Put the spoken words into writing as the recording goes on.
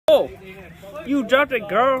You dropped it,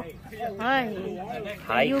 girl.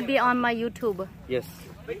 Hi. You be on my YouTube. Yes.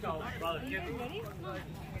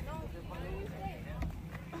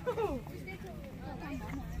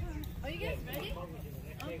 Are you guys ready?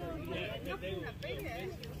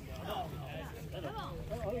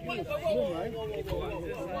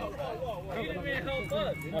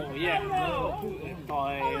 Oh yeah.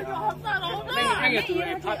 Rồi mấy người tụi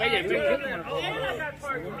phải bây giờ biết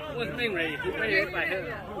quên mấy người bây giờ phải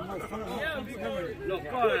lột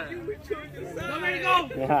con à.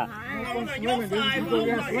 Yeah.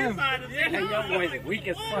 Hey, your boy's weak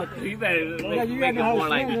as fuck. You better make it more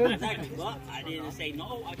like that.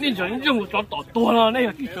 Nên rồi những dùng cho tỏ tua lo này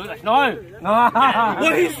là cái chỗ này nói.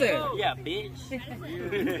 What he said? Yeah, bitch.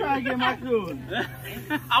 You trying to get my food?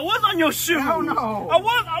 I was on your shoe. Hell no. I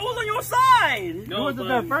was on your side. No, it wasn't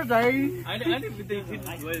that first day. I didn't think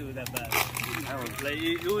it was that bad.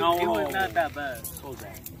 It was not that bad.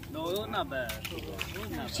 No, it was not bad.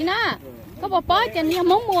 China, có bà bói cho nên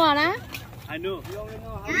món mùa nè. I know.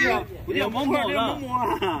 Nhiều món mùa đó.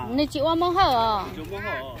 Nên chị qua món hở. Nhiều món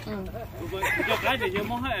hở. Cho cái gì nhiều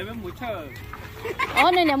món hở em mới muốn chơi.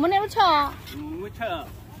 Nên là muốn em chơi. Muốn chơi.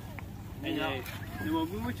 Anh này, nếu mà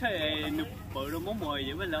muốn chơi, nếu bỏ đồ món mùa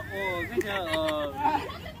vậy mới là cái chơi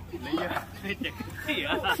lấy ra lấy chạy cái gì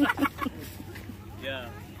á. Yeah.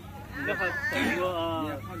 Nó phải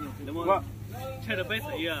nếu mà chơi được best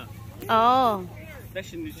gì à. Đây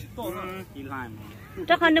là những tốt đó.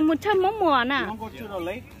 Chắc là nên muốn chơi món mùa nè. Không có chưa đâu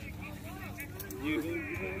lấy.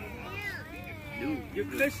 You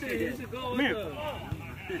Christian, you should go with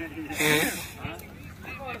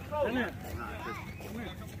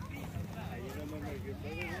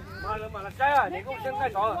mà là trái à,你公升雞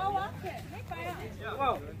爽啊？đúng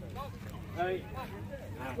không? Đây.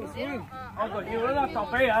 Uncle, you let us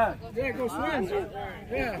stop here. Yeah, go swim.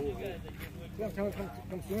 Yeah. Come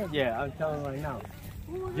swim. Yeah, I'm telling right now.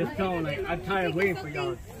 Just tell him, like, I'm tired of waiting for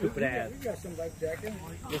y'all stupid ass. You got some life jacket.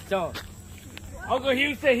 Just tell him. Uncle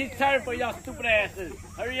Hugh said he's tired for y'all stupid asses.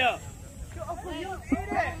 Hurry up. Uncle Hugh, say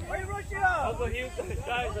that. Why you rushing up? Uncle Hugh's gonna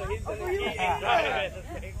drive, so he's gonna eat and drive at the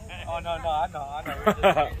same time. Oh, no, I know. We're just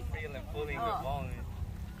feeling fully with bone.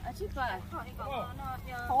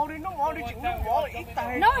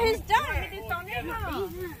 No, he's done. He's done it now.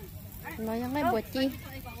 Nói những cái bột chi. This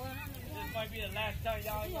might be the last time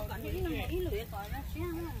y'all gonna do it.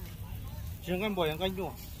 Trường con bò yang canh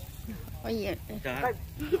nhung. Ôi vậy.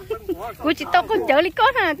 Cô chỉ tao con chở đi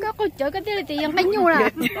có nè, có con chở cái tí là chịยังbánh nhu nè.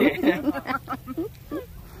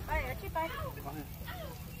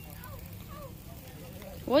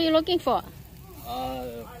 What are you looking for?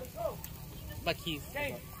 Back keys.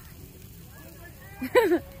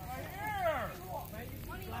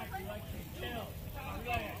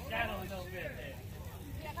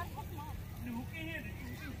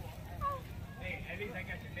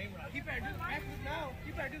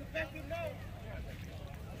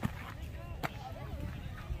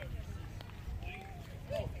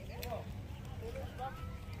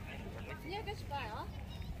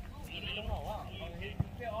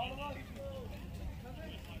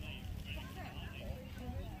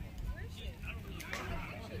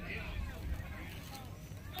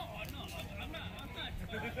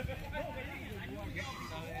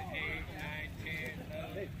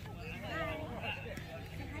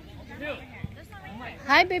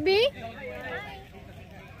 Hi, baby.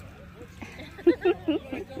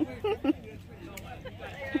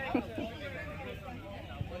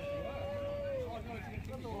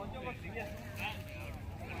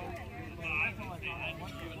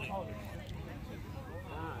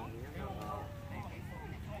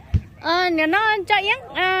 Nếu nó cho yến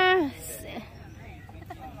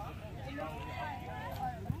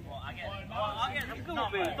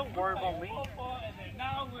Don't worry about me.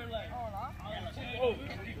 Now we're like,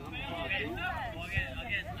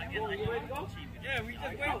 yeah, we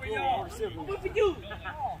just wait for y'all. What for you?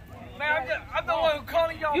 Man, I'm the one who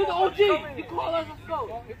calling y'all. You the OG. You call us. Let's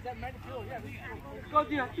go. Go to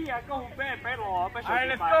here. Go bed. All right,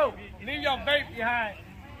 let's go. Leave your vape behind.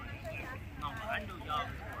 No, I knew y'all.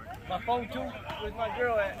 My phone too. Where's my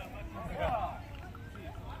girl at?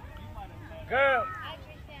 Girl.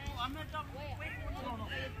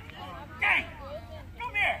 Hey,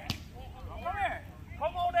 come here. Come here.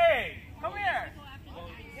 Come on, Dave. Come here.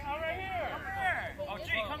 Come right here. Come here. Oh,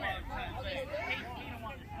 gee, come here.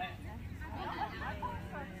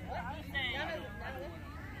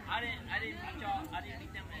 I didn't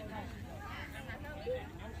meet them at home.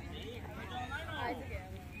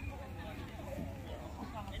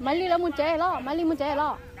 Mali là muốn chơi lo, Mali muốn chơi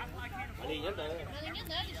lo. Mali nhất đấy.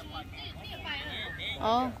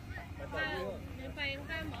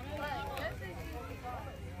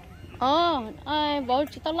 ai bỏ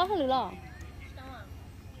chỉ tao lót hơn rồi.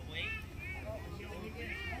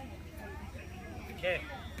 Okay.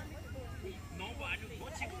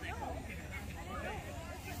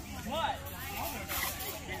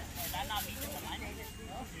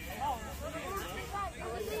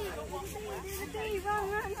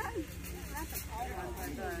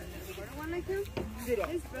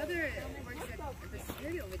 His brother works at the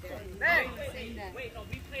security over there. Saying that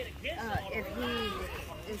if he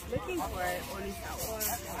is looking for it, or he's out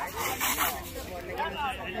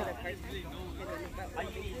or another person.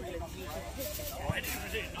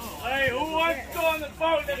 Hey, who wants to go on the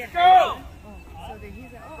boat? Let's go! So then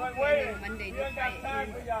he's like, oh, okay, Monday to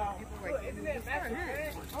Friday, paperwork. And he's like,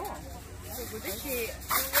 oh. So with this shit,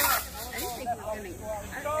 I didn't think he was gonna. I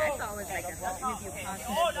thought it was like a interview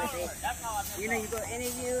process where they, you go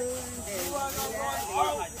interview, and then do that, and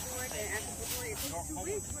after before it takes 2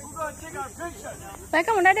 weeks. Who's gonna take our picture? Tại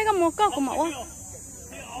cái đây có một con của mẫu á.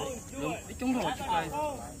 Chúng rồi.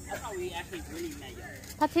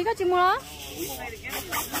 Thật thì có chim mua đó. We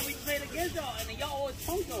played against y'all, and y'all always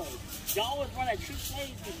punk us. Y'all always run that trick plays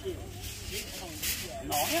and shit.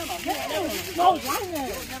 No, hell no.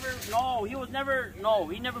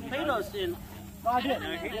 He never played us in. No, I did.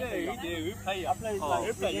 He did. We played. I played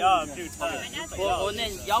y'all a few times. Well, and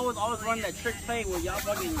then y'all was always running that trick play where y'all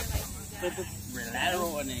fucking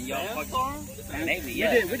lateral and then y'all fucking maybe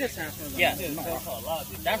We did transfer. Yeah.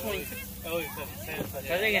 That's when.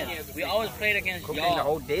 Because again, we always played against y'all the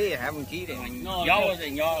whole day and haven't keyed it. No, y'all was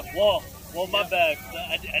in y'all. Well, my bad.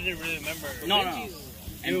 I didn't really remember. No.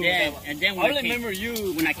 And then when I only remember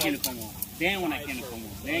you when I came to Como. Then when I came to Como.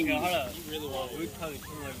 Then you hold up. Really well. We probably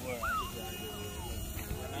come like where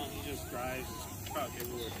now he just drives his truck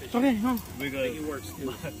everywhere. Okay, no. We go. He works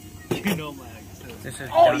too. You know my accent. This is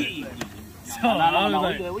No,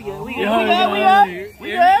 we good. We good.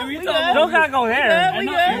 Don't gotta go there. We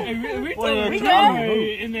good.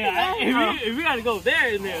 If we gotta go there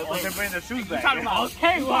in there, but they're bringing their shoes back. Talking about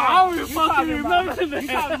okay, well I don't even fucking remember that. You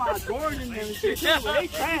talking about Jordan and shit. They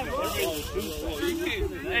travel.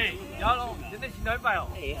 Hey, y'all don't. Didn't you know about?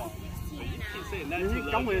 Hey, you can't say that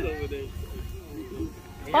over there.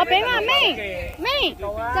 Bỏ biển à, mi.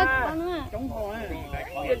 Cho con nữa.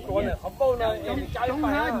 Con này không bao giờ em trái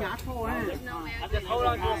phải. I just hold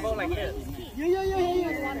on to a boat like this. Yeah.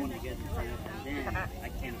 I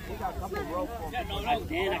can't.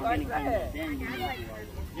 Then I can't come.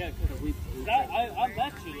 Yeah, I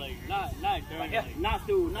bet you like not during Not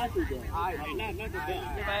through that. not to them.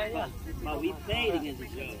 But we played against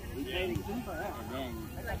each other. We played against each other. And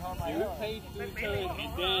We played through each other,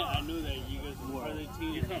 and then I knew that you guys were other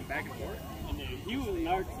teams. then back and forth. And then he was in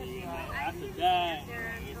our team. And after that,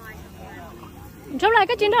 Trong này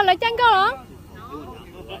cái chiến thuật là tranh cơ hả?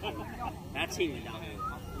 That team went down.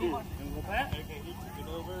 go back. Okay, you took it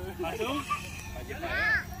over.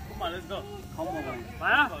 Come on, let's go. Come on.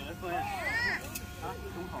 Let's go ahead.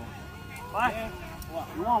 Bye.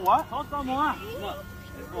 You want what? Call someone.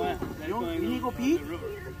 Let's go ahead. You need to go pee?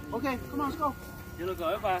 Okay, come on, let's go. You look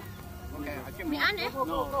good, bye. Mì ăn đấy. No,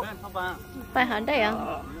 come on. Phải hẳn đây à? Come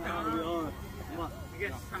on.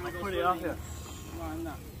 I'll put it out here. Come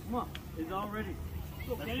on. It's all ready. Let's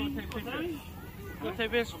go take pictures. Go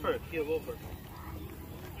take pictures first. Here, go first.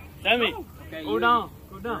 Sammy, go down.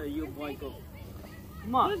 Go down. You boy go.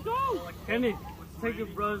 Come on. Let's go. Kenny, take your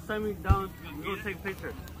brother Sammy down. Go take a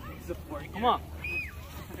picture. Come on.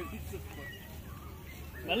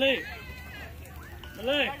 Malay.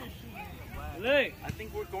 I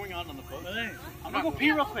think we're going out on the boat. Malay. I'm gonna go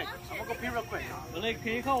pee real quick. Malay,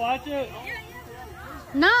 can you come watch it?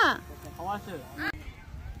 Nah. Come watch it.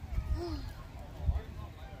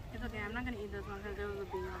 It's okay, I'm not gonna eat this one because there was a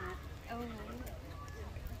bee on it. Oh.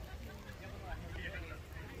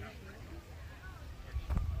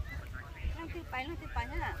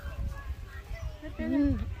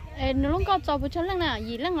 Nó luôn có cho bữa cho lần nào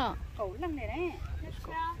gì lần nào? Cổ lần này đấy.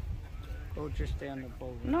 Go just stay on the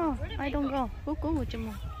boat. No, I don't go. Cố của chim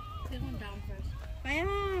mà. Phải à.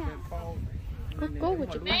 Cố của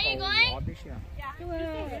chim. Đây coi.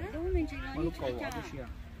 Đúng mình chỉ nói như Cầu chả.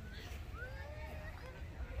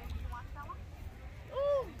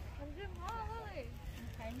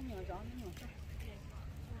 Thấy nó nhỏ gió nó nhỏ.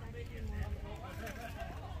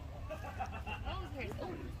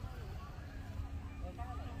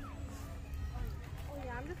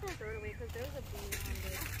 I'm just gonna throw it away because there's a bee on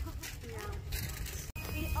there. Yeah.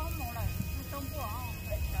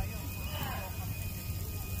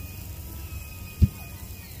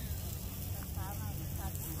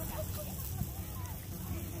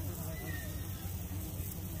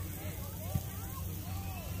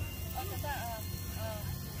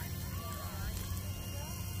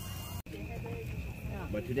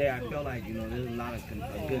 But today I feel like, you know, there's a lot of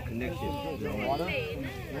a good connection. You know,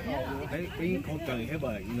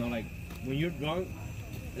 you know, like when you're drunk,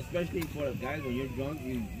 especially for the guys, when you're drunk,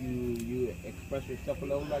 you express yourself a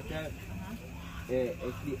little like that. It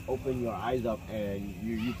actually open your eyes up and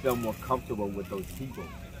you feel more comfortable with those people.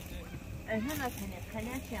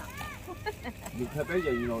 Because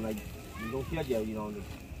you know, like you don't feel, you know,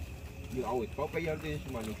 you always spoke about this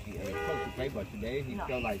money, but today he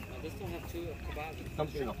felt like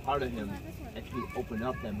something, a part of him actually opened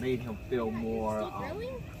up that made him feel more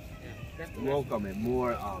welcome and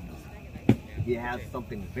more he has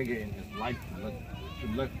something bigger in his life to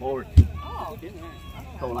look forward to.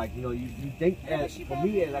 So like, you know, you think, as for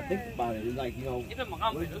me, as I think about it, it's like, you know,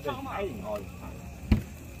 we're just fighting all the time.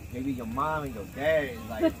 Maybe your mom and your dad is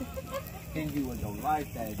like in you in your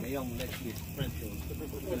life that they don't let you express your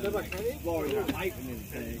explore your life and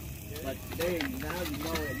everything. But today, now you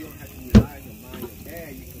know that you don't have to rely on your mom and your dad,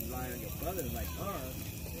 you can rely on your brothers like her.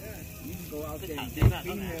 You can go out there and get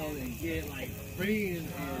female and get like free and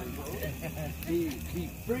be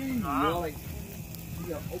free, you know, like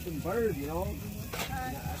be an open bird, you know. I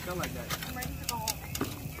feel like that. I'm ready to go home.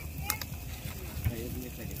 Hey, give me a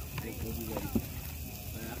second. We'll be ready.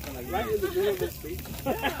 Right in the middle of the speech.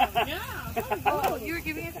 Yeah. Oh, you were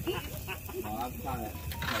giving a speech? No, I'm trying to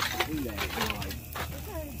do that. You know,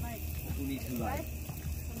 like, who needs to like,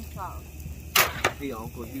 see,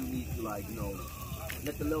 Uncle Hugh needs to like, you know,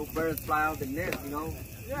 let the little birds fly out the nest, you know.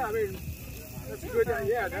 Yeah, I mean, that's good.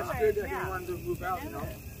 Yeah, that's good that he wanted to move out, you know.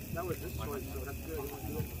 That was his choice, so that's good.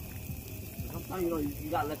 Sometimes, you know, you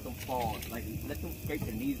gotta let them fall. Like, let them scrape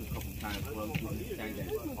their knees a couple times for them to understand that,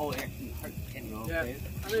 oh, it actually hurts, you know what I'm saying?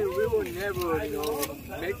 I mean, we will never, you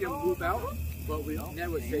know, make them move out, but we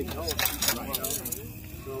never say no. Right. You know?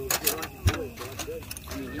 So,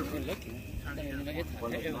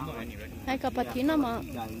 Hai cappuccino mà.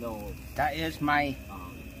 That is my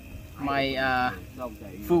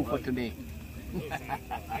food for today.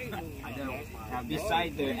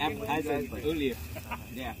 Besides the appetizer earlier.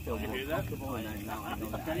 Yeah, I feel more comfortable and now I know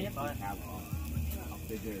that I have a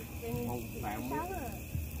bigger home family.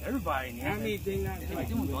 Everybody in here. Like,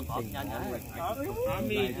 I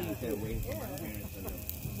mean, stay away from my parents.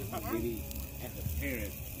 And really, as a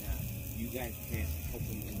parent, you guys can't help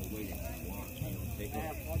them in the way that you want. You know, they can.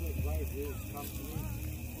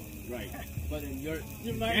 Right. But in your,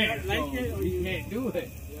 you might not like it or you can't do it.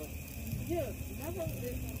 Yeah, that's what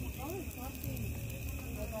I was talking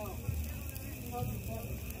about.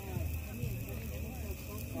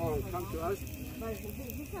 oh, come to us? But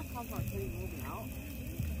he's not comfortable moving out.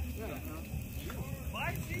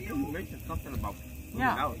 You mentioned something about moving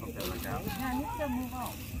out, something like that. Yeah, he said move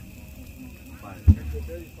out. But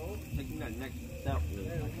taking that next step is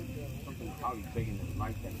like something probably big in his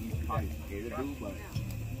life that he's probably scared to do, but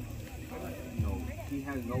you know, he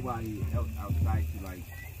has nobody else outside to like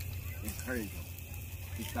encourage him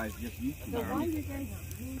besides just you two. So why you guys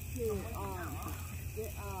need to get over the phone?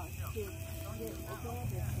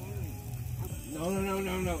 No.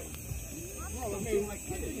 No, I mean, like,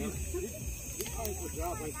 he's trying for a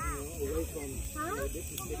job, like, you know, away from different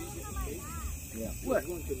cities, different states. Yeah. What? He's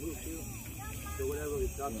going to move too. So whatever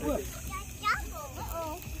his job is.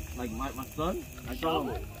 Like my son, I told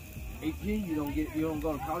him, 18, you don't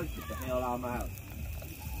go to college, get the hell out of my house.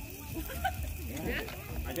 Yeah.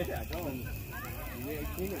 I did that. I told him, you're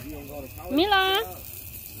 18 if you don't go to college.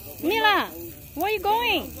 Mila, where are you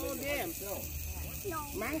going? Go there.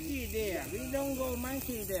 Monkey there. We don't go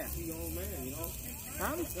monkey there. You're old man, you know.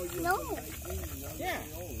 Come? No. Yeah.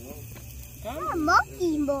 I'm a Come.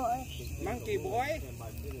 monkey boy. Monkey boy.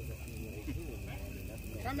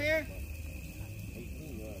 Come here.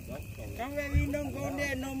 Come here. We don't go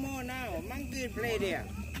there no more now. Monkey play there.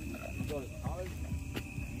 You go to college,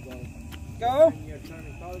 Go. in your time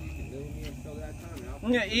in college, you can live with me until that time.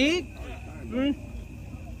 I'll You eat. You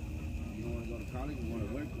don't want to go to college, you want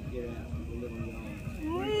to work, you get out. You live on your own.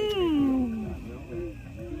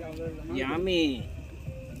 Yummy.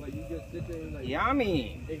 But you just sit there and like,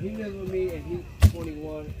 Yummy. if he lives with me and he's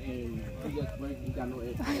 21 and he just works, he got no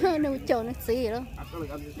income. Nó chờ nó xì đó. I feel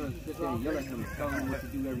like I'm just going to sit there and yell at him and tell him what to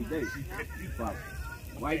do every day. But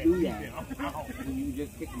why do that when you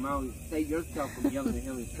just kick him out and save yourself from yelling at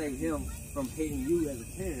him and save him from hating you as a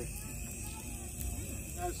parent?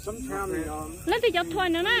 Sometimes, Lấy tôi chọc thôi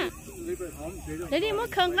nữa nè. live at home, they don't Để đi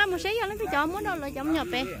mất khẩn ra một xí giờ lấy tôi chọc muốn đâu là chồng nhập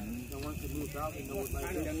về. want to move out, they know, like,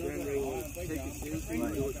 when they will take it seriously,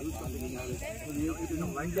 they will do something about it. When you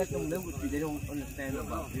let them live with you, they don't understand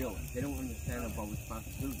about guilt. They don't understand about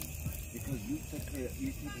responsibility. Because you take care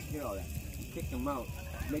of that. You kick them out,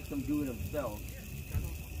 make them do it themselves.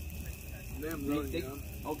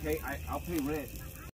 Okay, I'll pay rent.